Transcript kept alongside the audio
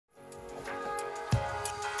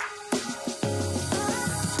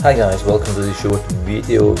Hi guys, welcome to this short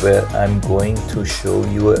video where I'm going to show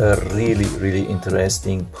you a really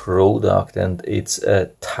interesting product, and it's a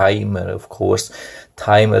timer. Of course,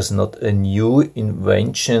 timer is not a new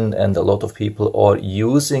invention and a lot of people are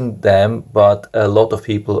using them, but a lot of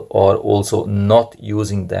people are also not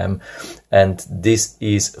using them, and this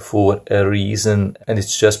is for a reason, and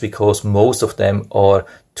it's just because most of them are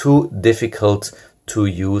too difficult to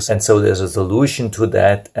use. And so there's a solution to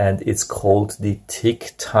that, and it's called the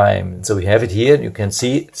TickTime. So we have it here. You can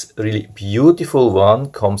see it's a really beautiful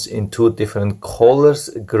one, comes in two different colors,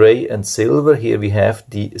 gray and silver. Here we have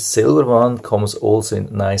the silver one, comes also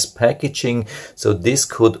in nice packaging. So this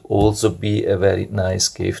could also be a very nice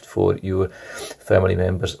gift for your family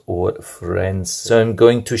members or friends. So I'm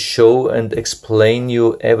going to show and explain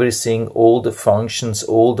you everything, all the functions,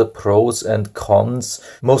 all the pros and cons.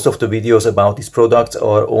 Most of the videos about this product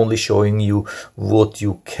are only showing you what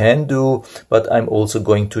you can do, but I'm also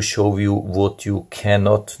going to show you what you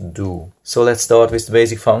cannot do. So let's start with the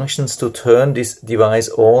basic functions. To turn this device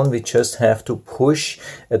on, we just have to push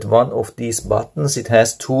at one of these buttons. It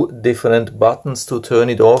has two different buttons to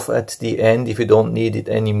turn it off at the end if you don't need it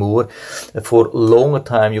anymore. For longer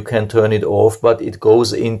time you can turn it off, but it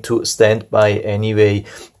goes into standby anyway,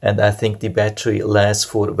 and I think the battery lasts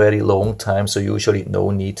for a very long time, so usually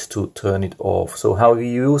no need to turn it off. So how we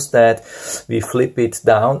use that, we flip it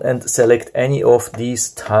down and select any of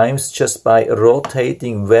these times just by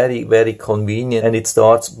rotating. Very convenient, and it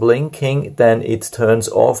starts blinking, then it turns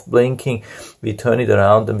off blinking. We turn it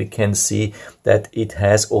around and we can see that it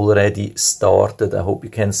has already started. I hope you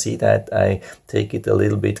can see that. I take it a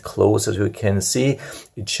little bit closer so you can see.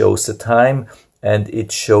 It shows the time, and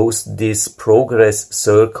it shows this progress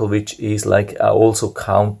circle, which is like also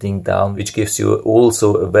counting down, which gives you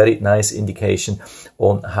also a very nice indication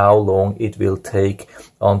on how long it will take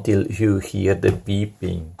until you hear the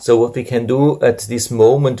beeping. So what we can do at this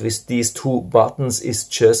moment with these two buttons is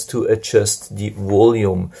just to adjust the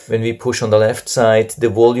volume. When we push on the left side, the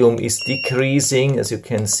volume is decreasing. As you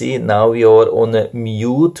can see, now we are on a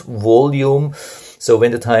mute volume. So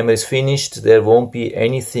when the timer is finished, there won't be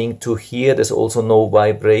anything to hear. There's also no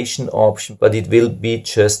vibration option, but it will be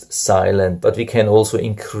just silent. But we can also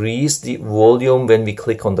increase the volume when we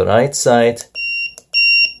click on the right side.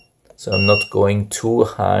 So I'm not going too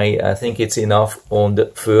high. I think it's enough on the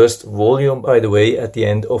first volume. By the way, at the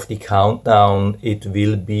end of the countdown, it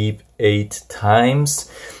will beep 8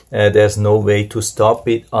 times. There's no way to stop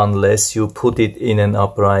it unless you put it in an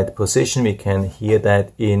upright position. We can hear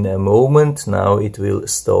that in a moment. Now it will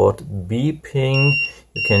start beeping.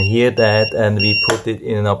 You can hear that, and we put it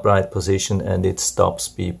in an upright position and it stops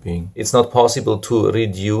beeping. It's not possible to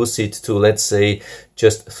reduce it to, let's say,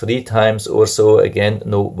 just 3 times or so. Again,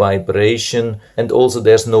 no vibration, and also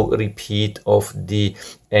there's no repeat of the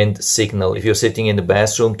end signal. If you're sitting in the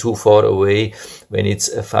bathroom too far away when it's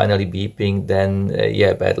finally beeping, then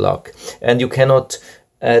yeah, bad luck. And you cannot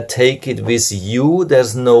take it with you.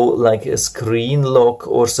 There's no like a screen lock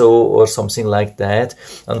or so or something like that.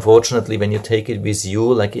 Unfortunately, when you take it with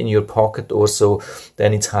you, like in your pocket or so,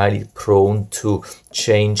 then it's highly prone to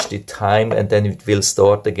change the time, and then it will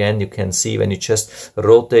start again. You can see when you just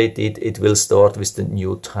rotate it, it will start with the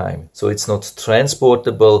new time. So it's not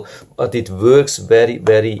transportable, but it works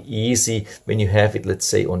very easy when you have it, let's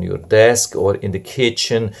say, on your desk or in the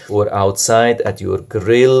kitchen or outside at your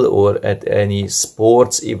grill or at any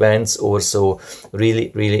sports events or so.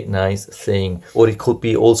 Really nice thing. Or it could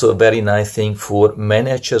be also a very nice thing for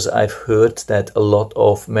managers. I've heard that a lot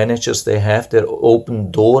of managers, they have their open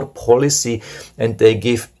door policy, and they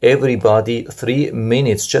give everybody 3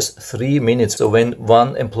 minutes, just 3 minutes. So when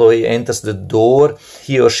one employee enters the door,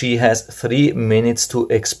 he or she has 3 minutes to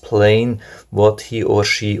explain what he or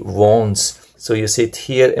she wants. So you sit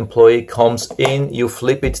here, employee comes in, you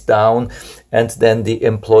flip it down, and then the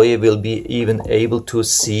employee will be even able to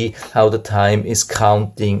see how the time is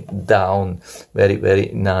counting down.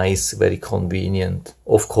 Very nice, very convenient.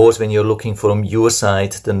 Of course, when you're looking from your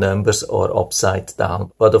side, the numbers are upside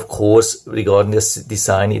down. But of course, regarding this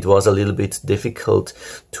design, it was a little bit difficult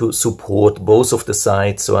to support both of the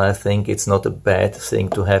sides, so I think it's not a bad thing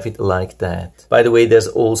to have it like that. By the way, there's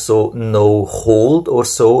also no hold or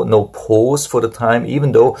so, no pause for the time,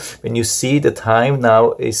 even though when you see the time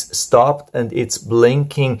now is stopped and it's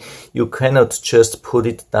blinking, you cannot just put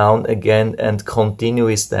it down again and continue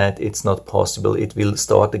with that. It's not possible. It will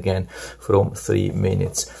start again from 3 minutes.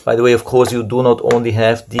 By the way, of course, you do not only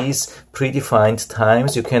have these predefined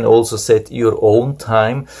times. You can also set your own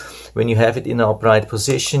time. When you have it in upright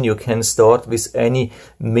position, you can start with any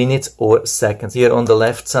minutes or seconds. Here on the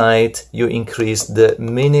left side, you increase the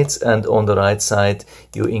minutes, and on the right side,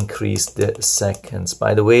 you increase the seconds.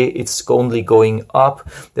 By the way, it's only going up.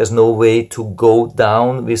 There's no way to go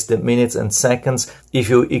down with the minutes and seconds. If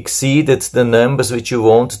you exceeded the numbers which you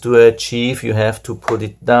want to achieve, you have to put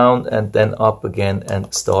it down and then up again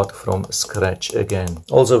and start from scratch again.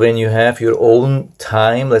 Also, when you have your own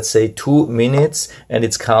time, let's say 2 minutes, and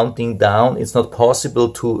it's counting down, it's not possible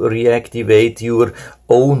to reactivate your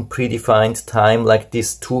own predefined time like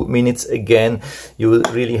this 2 minutes again. You will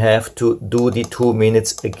really have to do the 2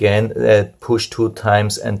 minutes again, push 2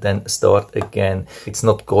 times and then start again. It's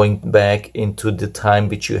not going back into the time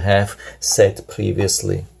which you have set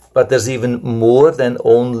previously. But there's even more than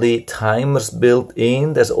only timers built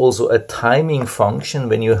in. There's also a timing function.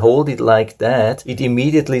 When you hold it like that, it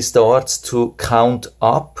immediately starts to count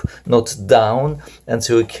up, not down. And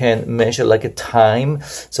so you can measure like a time.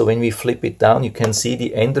 So when we flip it down, you can see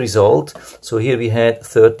the end result. So here we had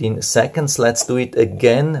 13 seconds. Let's do it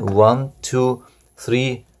again. 1, 2,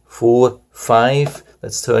 3, 4, 5.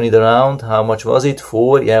 Let's turn it around. How much was it?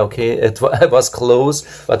 4. Yeah, okay, it was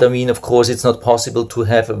close. But I mean, of course, it's not possible to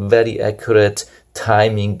have a very accurate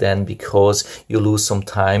timing then, because you lose some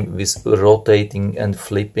time with rotating and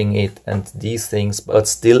flipping it and these things, but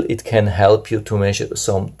still it can help you to measure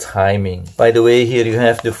some timing. By the way, here you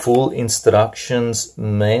have the full instructions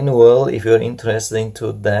manual if you're interested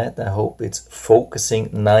into that. I hope it's focusing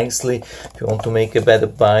nicely. If you want to make a better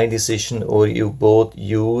buy decision, or you bought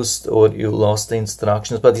used, or you lost the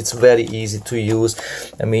instructions, but it's very easy to use.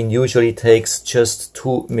 I mean, usually it takes just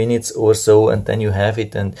 2 minutes or so, and then you have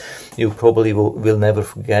it, and you probably will never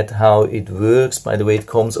forget how it works. By the way, it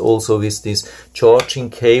comes also with this charging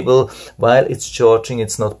cable. While it's charging,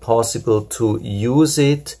 it's not possible to use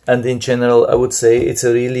it. And in general, I would say it's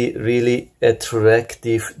a really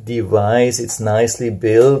attractive device. It's nicely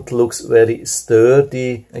built, looks very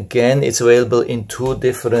sturdy. Again, it's available in 2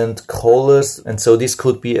 different colors. And so this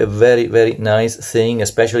could be a very nice thing,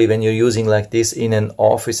 especially when you're using like this in an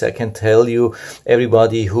office. I can tell you,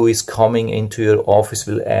 everybody who is coming into your office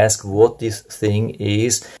will ask what this thing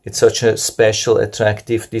is. It's such a special,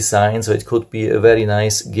 attractive design, so it could be a very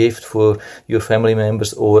nice gift for your family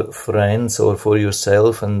members or friends, or for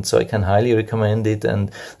yourself, and so I can highly recommend it. And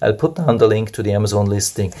I'll put down the link to the Amazon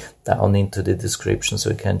listing down into the description,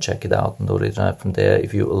 so you can check it out and order it right from there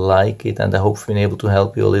if you like it. And I hope I've been able to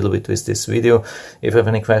help you a little bit with this video. If you have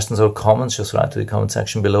any questions or comments, just write to the comment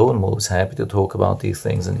section below. I'm always happy to talk about these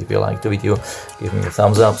things. And if you like the video, give me a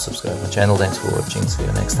thumbs up, subscribe to my channel. Thanks for watching. See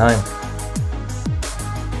you next time.